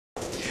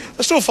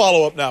Let's do a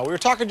follow-up now. We were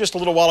talking just a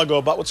little while ago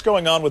about what's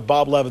going on with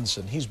Bob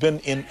Levinson. He's been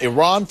in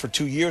Iran for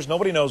 2 years.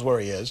 Nobody knows where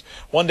he is.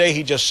 One day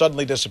he just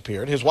suddenly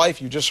disappeared. His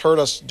wife, you just heard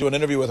us do an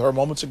interview with her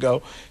moments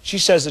ago. She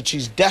says that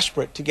she's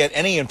desperate to get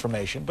any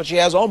information, but she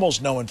has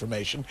almost no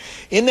information.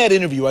 In that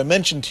interview, I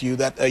mentioned to you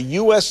that a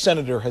U.S.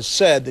 senator has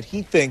said that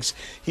he thinks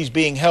he's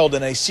being held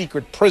in a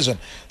secret prison.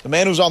 The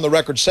man who's on the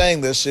record saying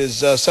this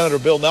is Senator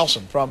Bill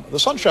Nelson from the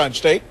Sunshine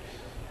State,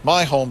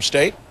 my home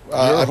state.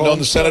 I've known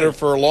the senator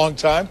for a long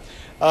time.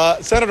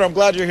 Senator, I'm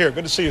glad you're here.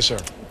 Good to see you, sir.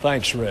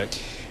 Thanks, Rick.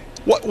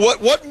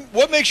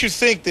 What makes you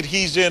think that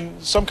he's in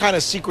some kind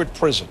of secret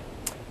prison?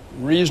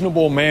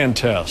 Reasonable man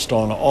test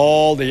on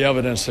all the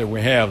evidence that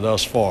we have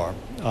thus far.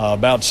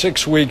 About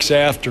 6 weeks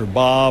after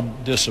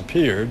Bob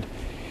disappeared,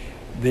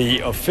 the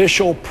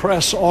official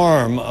press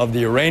arm of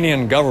the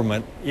Iranian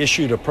government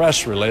issued a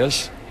press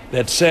release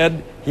that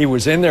said he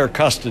was in their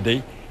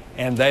custody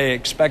and they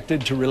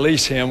expected to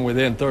release him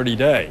within 30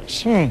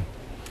 days.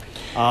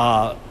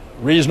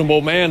 Reasonable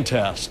man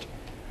test.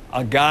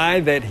 A guy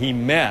that he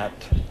met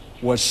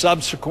was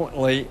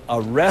subsequently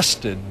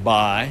arrested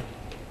by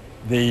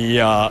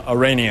the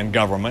Iranian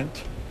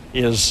government,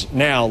 is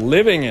now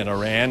living in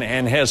Iran,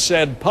 and has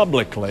said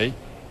publicly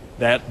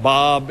that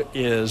Bob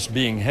is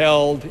being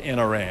held in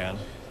Iran.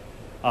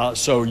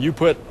 So you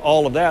put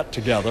all of that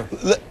together.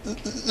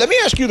 Let me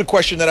ask you the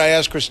question that I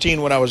asked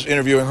Christine when I was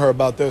interviewing her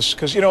about this,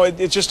 because, you know,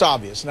 it's just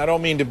obvious, and I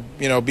don't mean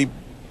to, be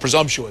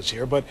presumptuous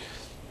here, but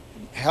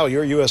hell,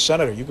 you're a U.S.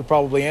 Senator. You could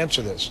probably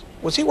answer this.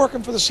 Was he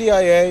working for the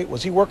CIA?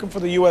 Was he working for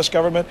the U.S.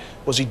 government?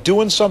 Was he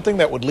doing something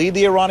that would lead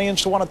the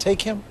Iranians to want to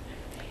take him?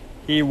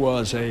 He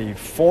was a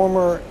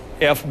former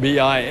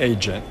FBI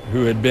agent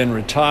who had been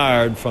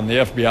retired from the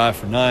FBI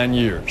for 9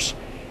 years.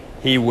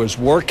 He was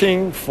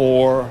working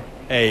for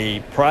a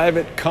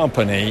private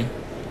company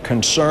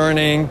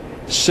concerning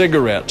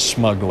cigarette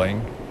smuggling,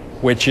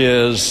 which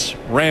is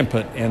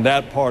rampant in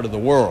that part of the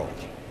world.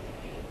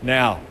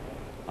 Now,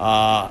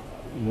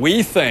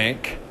 we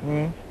think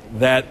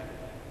that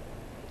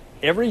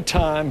every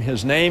time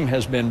his name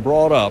has been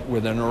brought up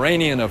with an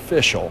Iranian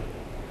official,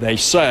 they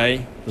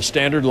say, the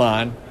standard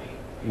line,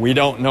 we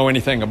don't know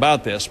anything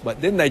about this,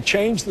 but then they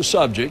change the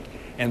subject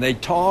and they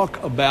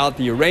talk about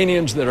the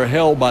Iranians that are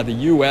held by the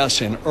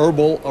U.S. in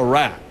Erbil,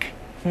 Iraq.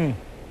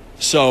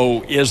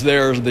 So is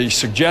there the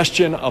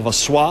suggestion of a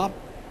swap?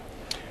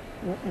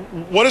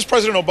 What is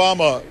President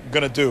Obama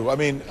going to do? I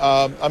mean,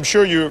 I'm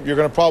sure you're going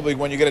to probably,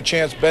 when you get a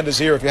chance, bend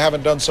his ear if you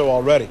haven't done so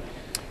already.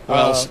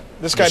 Well,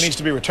 this guy needs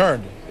to be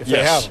returned if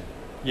they have him.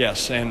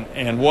 Yes,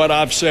 and what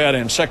I've said,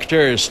 and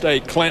Secretary of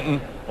State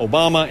Clinton,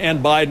 Obama, and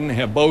Biden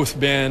have both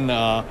been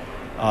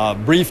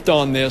briefed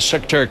on this.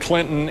 Secretary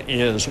Clinton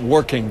is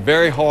working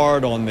very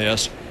hard on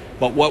this,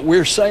 but what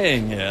we're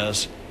saying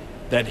is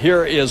that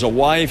here is a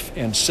wife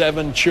and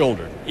 7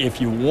 children. If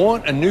you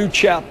want a new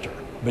chapter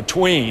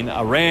between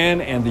Iran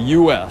and the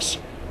U.S.,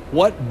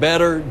 what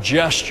better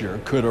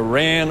gesture could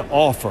Iran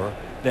offer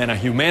than a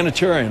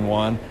humanitarian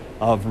one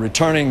of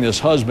returning this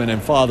husband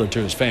and father to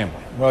his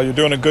family? Well, you're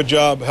doing a good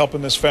job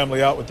helping this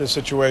family out with this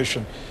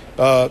situation.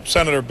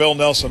 Senator Bill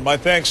Nelson, my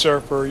thanks, sir,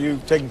 for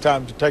you taking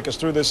time to take us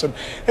through this. And,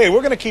 hey, we're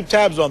going to keep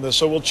tabs on this,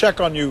 so we'll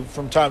check on you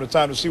from time to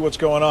time to see what's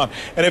going on.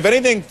 And if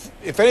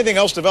anything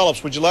else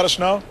develops, would you let us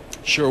know?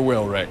 Sure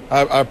will, Ray.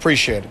 I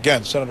appreciate it.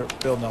 Again, Senator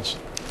Bill Nelson.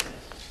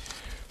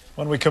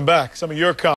 When we come back, some of your comments.